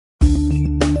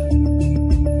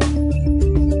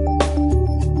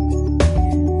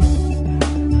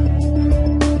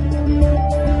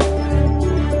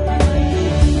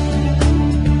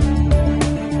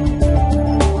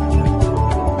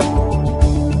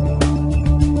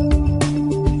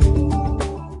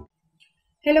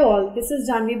Hello all, this is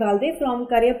Janvi Balde from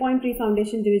Career Point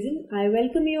Pre-Foundation Division. I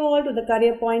welcome you all to the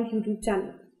Career Point YouTube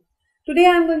channel. Today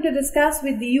I am going to discuss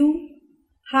with you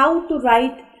how to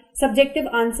write subjective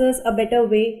answers a better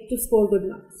way to score good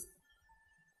marks.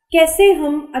 कैसे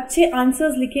हम अच्छे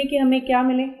answers लिखें कि हमें क्या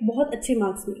मिले, बहुत अच्छे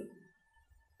मार्क्स मिले।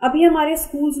 अभी हमारे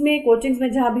स्कूल्स में, कोचिंग्स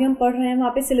में जहाँ भी हम पढ़ रहे हैं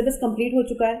वहाँ पे सिलेबस कंप्लीट हो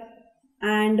चुका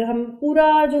है एंड हम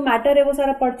पूरा जो मैटर है वो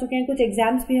सारा पढ़ चुके हैं, कुछ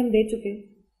एग्जाम्स भी हम दे चुके हैं।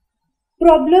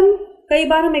 प्रॉब्लम कई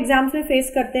बार हम एग्जाम्स में फेस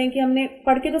करते हैं कि हमने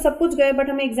पढ़ के तो सब कुछ गए बट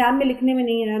हमें एग्जाम में लिखने में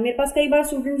नहीं आया। मेरे पास कई बार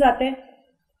स्टूडेंट्स आते हैं,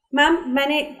 मैम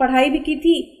मैंने पढ़ाई भी की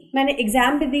थी, मैंने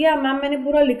एग्जाम भी दिया, मैम मैंने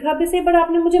पूरा लिखा भी सही बट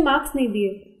आपने मुझे मार्क्स नहीं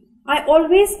दिए। आई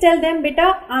ऑलवेज टेल देम, बेटा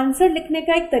आंसर लिखने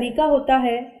का एक तरीका होता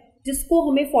है जिसको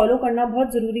हमें फॉलो करना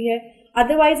बहुत जरूरी है,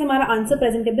 अदरवाइज हमारा आंसर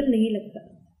प्रेजेंटेबल नहीं लगता।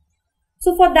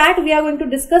 So for that we are going to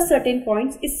discuss certain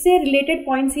points. इससे रिलेटेड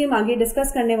पॉइंट्स ही हम आगे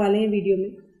डिस्कस करने वाले हैं वीडियो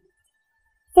में।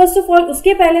 फर्स्ट ऑफ ऑल,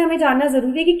 उसके पहले हमें जानना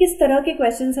जरूरी है कि किस तरह के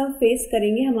क्वेश्चंस हम फेस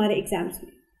करेंगे हमारे एग्जाम्स में।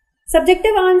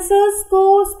 सब्जेक्टिव आंसर्स को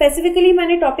स्पेसिफिकली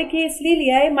मैंने टॉपिक ये इसलिए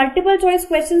लिया है, मल्टीपल चॉइस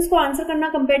क्वेश्चंस को आंसर करना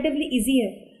कंपैरेटिवली इजी है,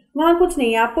 वहां कुछ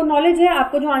नहीं है, आपको नॉलेज है,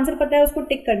 आपको जो आंसर पता है उसको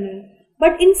टिक करना है।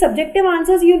 But in subjective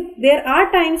answers there are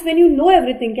times when you know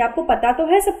everything, कि आपको पता तो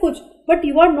है सब कुछ but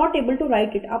you are not able to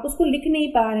right it, आप उसको लिख नहीं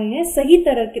पा रहे हैं सही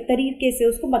तरीके से,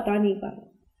 उसको बता नहीं पा रहे।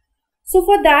 So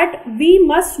for that we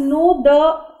must know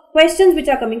the questions which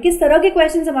are coming, किस तरह के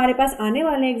क्वेश्चंस हमारे पास आने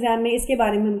वाले हैं एग्जाम में, इसके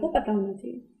बारे में हमको पता होना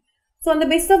चाहिए। So on the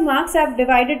basis of marks I have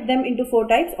divided them into 4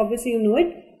 types, obviously you know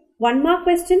it. 1 mark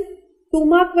question, 2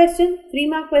 mark question, 3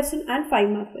 mark question and 5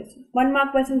 mark question. 1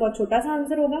 mark question बहुत छोटा सा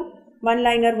आंसर होगा, 1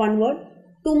 liner 1 word.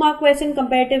 2 mark question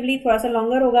comparatively थोड़ा सा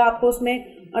longer होगा, आपको उसमें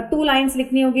 2 lines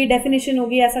लिखनी होगी, डेफिनेशन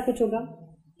होगी, ऐसा कुछ होगा।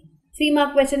 3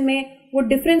 मार्क क्वेश्चन में वो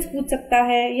डिफरेंस पूछ सकता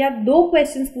है या 2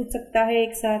 क्वेश्चन पूछ सकता है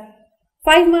एक साथ।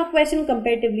 5 मार्क क्वेश्चन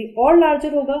कंपैरेटिवली और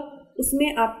लार्जर होगा,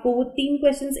 उसमें आपको वो 3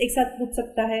 क्वेश्चंस एक साथ पूछ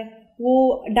सकता है,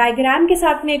 वो डायग्राम के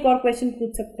साथ में एक और क्वेश्चन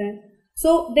पूछ सकता है।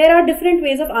 So there are different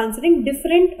ways of answering,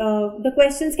 different the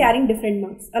questions carrying different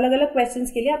marks. अलग अलग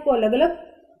क्वेश्चंस के लिए आपको अलग अलग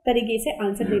तरीके से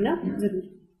आंसर देना जरूरी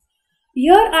है।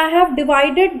 Here I have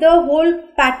divided the whole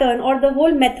pattern or the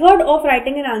whole method of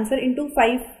writing an answer into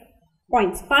 5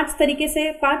 points। 5 तरीके से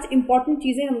 5 इंपॉर्टेंट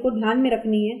चीजें हमको ध्यान में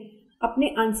रखनी है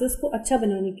अपने आंसर्स को अच्छा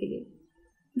बनाने के लिए।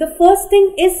 The first thing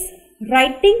is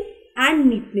writing and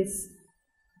neatness।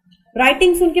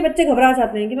 Writing सुन के बच्चे घबरा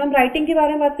जाते हैं कि मैम राइटिंग के बारे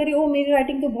में बात करिए, ओ मेरी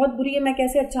राइटिंग तो बहुत बुरी है, मैं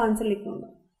कैसे अच्छा आंसर लिख पाऊंगा।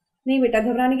 नहीं बेटा,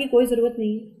 घबराने की कोई जरूरत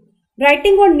नहीं है।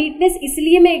 राइटिंग और नीटनेस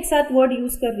इसलिए मैं एक साथ वर्ड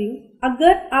यूज कर रही हूँ,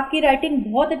 अगर आपकी राइटिंग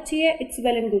बहुत अच्छी है it's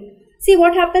well and good. See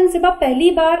what happens, जब आप पहली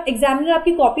बार एग्जामिनर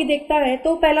आपकी कॉपी देखता है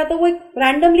तो पहला तो वो एक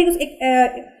randomly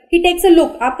he takes a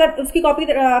look, आपकी कॉपी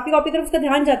तरफ उसका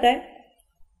ध्यान जाता है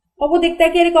और वो देखता है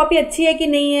कि अरे कॉपी अच्छी है कि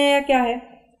नहीं है या क्या है।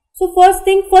 So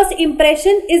first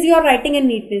impression is your writing and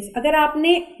neatness. अगर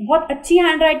आपने बहुत अच्छी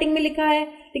हैंड राइटिंग में लिखा है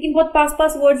लेकिन बहुत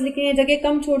पास वर्ड्स लिखे हैं, जगह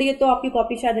कम छोड़ी है, तो आपकी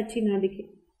कॉपी शायद अच्छी ना दिखे।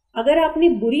 अगर आपने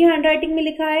बुरी हैंड राइटिंग में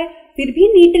लिखा है फिर भी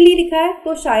नीटली लिखा है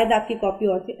तो शायद आपकी कॉपी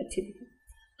और भी अच्छी दिखे।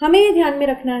 हमें ये ध्यान में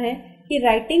रखना है कि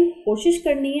राइटिंग कोशिश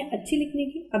करनी है अच्छी लिखने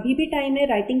की, अभी भी टाइम है,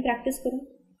 राइटिंग प्रैक्टिस करो।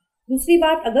 दूसरी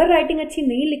बात, अगर राइटिंग अच्छी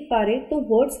नहीं लिख पा रहे तो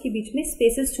वर्ड्स के बीच में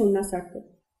स्पेसेस छोड़ना स्टार्ट करो।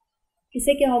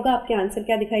 इससे क्या होगा, आपके आंसर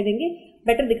क्या दिखाई देंगे,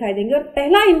 बेटर दिखाई देंगे और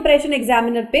पहला इंप्रेशन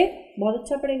एग्जामिनर पे बहुत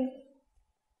अच्छा पड़ेगा।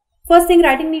 फर्स्ट थिंग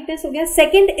राइटिंग नीटनेस हो गया।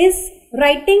 Second is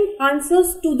writing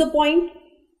answers to the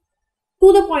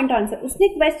point answer. उसने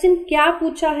क्वेश्चन क्या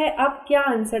पूछा है, आप क्या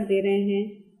आंसर दे रहे हैं,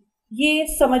 ये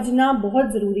समझना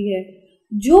बहुत जरूरी है।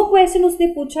 जो क्वेश्चन उसने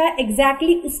पूछा है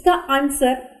एग्जैक्टली उसका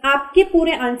आंसर आपके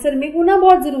पूरे आंसर में होना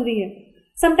बहुत जरूरी है।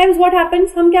 समटाइम्स व्हाट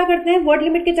हैपेंस, हम क्या करते हैं, वर्ड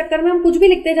लिमिट के चक्कर में हम कुछ भी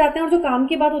लिखते जाते हैं और जो काम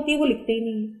की बात होती है वो लिखते ही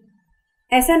नहीं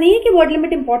है। ऐसा नहीं है कि वर्ड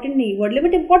लिमिट इंपॉर्टेंट नहीं, वर्ड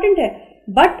लिमिट इंपॉर्टेंट है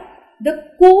but the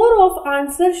core of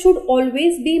answer should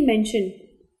always be mentioned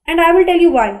and I will tell you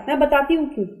why. मैं बताती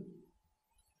हूँ क्यों।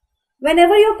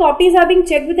 Whenever your copies are being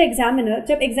checked with the examiner,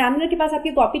 जब एग्जामिनर के पास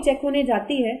आपकी copy check होने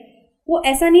जाती है, वो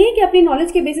ऐसा नहीं है कि अपनी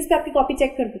नॉलेज के बेसिस पे आपकी कॉपी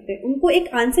चेक कर देते हैं। उनको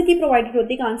एक आंसर की प्रोवाइडेड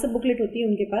होती है, एक आंसर बुकलेट होती है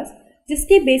उनके पास,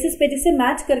 जिसके बेसिस पे, जिससे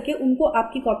मैच करके उनको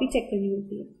आपकी कॉपी चेक करनी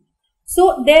होती है।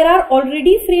 So there are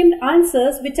already framed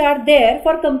answers which are there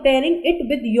for comparing it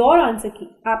with your answer की।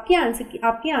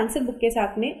 आपकी आंसर बुक के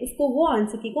साथ में उसको वो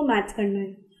आंसर की को मैच करना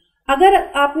है। अगर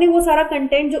आपने वो सारा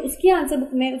कंटेंट जो उसकी आंसर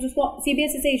बुक में, जिसको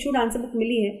सीबीएसई से इशूड आंसर बुक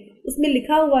मिली है, उसमें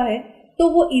लिखा हुआ है तो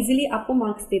वो इजीली आपको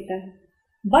मार्क्स देता है।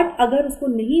 बट अगर उसको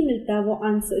नहीं मिलता, वो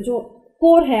आंसर जो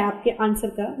कोर है आपके आंसर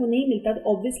का वो नहीं मिलता,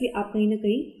 तो ऑब्वियसली आप कहीं ना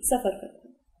कहीं सफर करते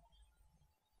हैं।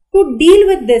 टू डील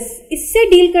विद दिस, इससे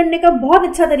डील करने का बहुत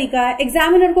अच्छा तरीका है,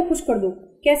 एग्जामिनर को खुश कर दो।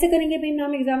 कैसे करेंगे भाई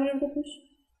हम एग्जामिनर को खुश?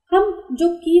 हम जो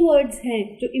कीवर्ड्स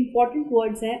हैं, जो इम्पोर्टेंट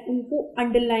वर्ड्स हैं, उनको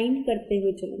अंडरलाइन करते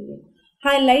हुए चलेंगे,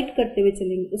 हाईलाइट करते हुए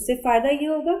चलेंगे। उससे फायदा ये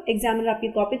होगा, एग्जामिनर आपकी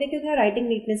कॉपी देखेगा, राइटिंग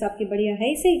नीटनेस आपकी बढ़िया है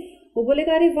ही सही, वो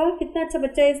बोलेगा अरे वाह कितना अच्छा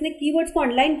बच्चा है, इसने कीवर्ड्स को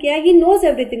अंडरलाइन किया, he knows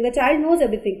everything, the child knows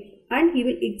everything and he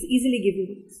will easily give you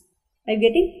marks. Are you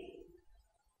getting?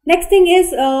 Next thing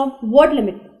is word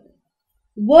limit.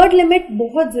 Word limit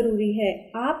बहुत जरूरी है।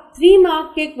 आप 3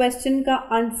 मार्क के क्वेश्चन का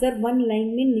आंसर 1 लाइन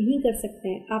में नहीं कर सकते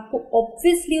हैं, आपको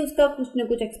ऑब्वियसली उसका कुछ ना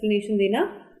कुछ एक्सप्लेनेशन देना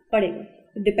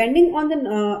पड़ेगा। Depending on the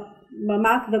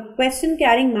mark, the question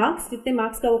carrying marks, जितने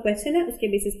मार्क्स का वो क्वेश्चन है उसके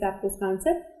बेसिस पे आपको उसका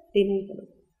आंसर देना ही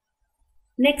पड़ेगा।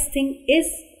 Next thing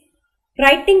is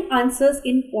writing answers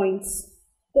in points.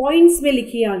 Points में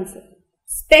लिखिए answer,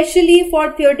 specially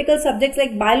for theoretical subjects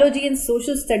like biology and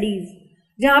social studies,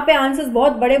 जहां पे आंसर्स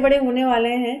बहुत बड़े बड़े होने वाले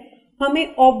हैं।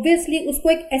 हमें ऑब्वियसली उसको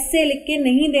एक एस्से लिख के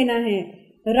नहीं देना है।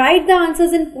 Right the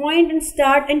answers in point and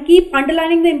start and keep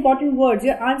underlining the important words,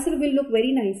 your answer will look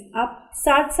very nice. आप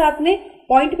साथ साथ में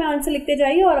पॉइंट में आंसर लिखते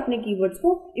जाइए और अपने कीवर्ड्स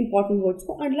को, इंपॉर्टेंट वर्ड्स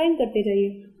को अंडरलाइन करते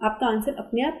जाइए, आपका आंसर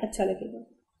अपने आप अच्छा लगेगा।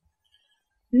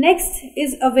 Next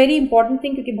is a very important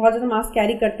thing, क्योंकि बहुत ज्यादा मार्क्स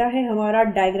कैरी करता है, हमारा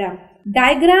डायग्राम।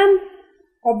 डायग्राम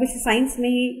ऑब्वियसली साइंस में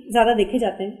ही ज्यादा देखे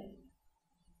जाते हैं।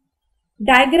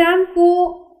 डायग्राम को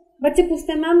बच्चे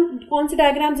पूछते हैं मैम कौन से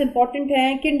डायग्राम्स इंपॉर्टेंट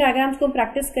हैं, किन डायग्राम्स को हम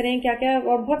प्रैक्टिस करें, क्या क्या,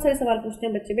 और बहुत सारे सवाल पूछते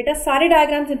हैं बच्चे। बेटा सारे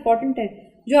डायग्राम्स इंपॉर्टेंट हैं,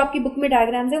 जो आपकी बुक में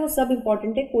डायग्राम्स है वो सब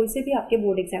इंपॉर्टेंट है, कोई से भी आपके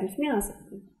बोर्ड एग्जाम्स में आ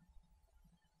सकते हैं।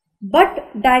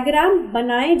 बट डायग्राम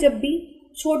बनाएं जब भी,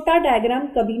 छोटा डायग्राम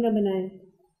कभी ना बनाएं।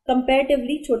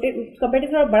 कंपेरेटिवली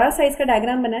थोड़ा बड़ा साइज का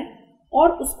डायग्राम बनाएं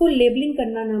और उसको लेबलिंग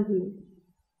करना ना भूलें।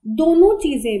 दोनों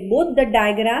चीजें, both the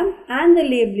diagram and the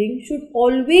labelling should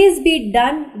always be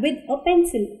done with a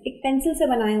pencil. एक पेंसिल से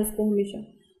बनाएं उसको, हमेशा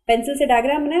पेंसिल से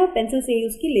डायग्राम बनाएं और पेंसिल से ही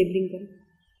उसकी लेबलिंग करें।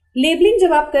 लेबलिंग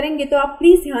जब आप करेंगे तो आप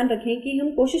प्लीज ध्यान रखें कि हम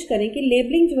कोशिश करें कि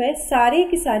लेबलिंग जो है सारे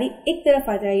की सारी एक तरफ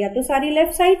आ जाए, या तो सारी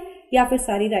लेफ्ट साइड या फिर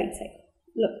सारी right side.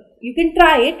 You can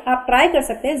try it, आप ट्राई कर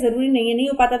सकते हैं, जरूरी नहीं है, नहीं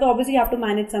हो पाता तो obviously you have to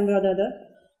manage someway और द अदर,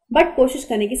 बट कोशिश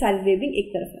करें कि सारी लेबलिंग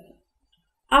एक तरफ आ जाए।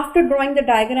 After drawing the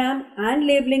diagram and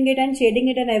labeling it and shading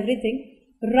it and everything,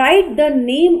 write the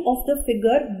name of the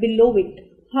figure below it.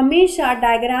 हमेशा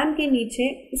डायग्राम के नीचे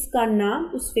उसका नाम,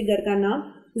 उस फिगर का नाम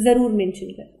जरूर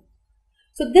मेंशन करें।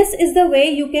 So this is the way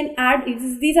you can add,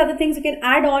 these are the things you can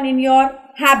add on in your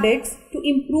habits to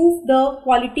improve the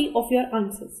quality of your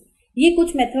answers. ये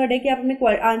कुछ मेथड है कि आप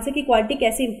अपने आंसर की क्वालिटी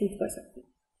कैसे इंप्रूव कर सकते हैं।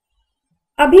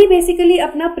 अभी बेसिकली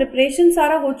अपना प्रिपरेशन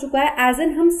सारा हो चुका है, एज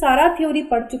एन हम सारा थ्योरी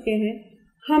पढ़ चुके हैं।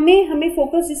 हमें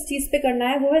फोकस जिस चीज पे करना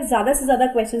है वो है ज्यादा से ज्यादा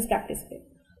क्वेश्चंस प्रैक्टिस पे।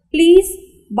 Please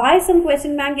bye some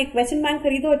question bank, एक क्वेश्चन बैंक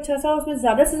खरीदो अच्छा सा, उसमें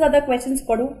ज्यादा से ज्यादा क्वेश्चंस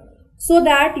पढ़ो, so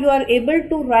that you are able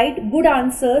to right good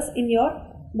answers in your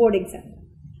board exam.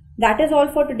 That is all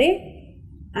for today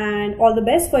and all the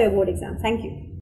best for your board exam. Thank you.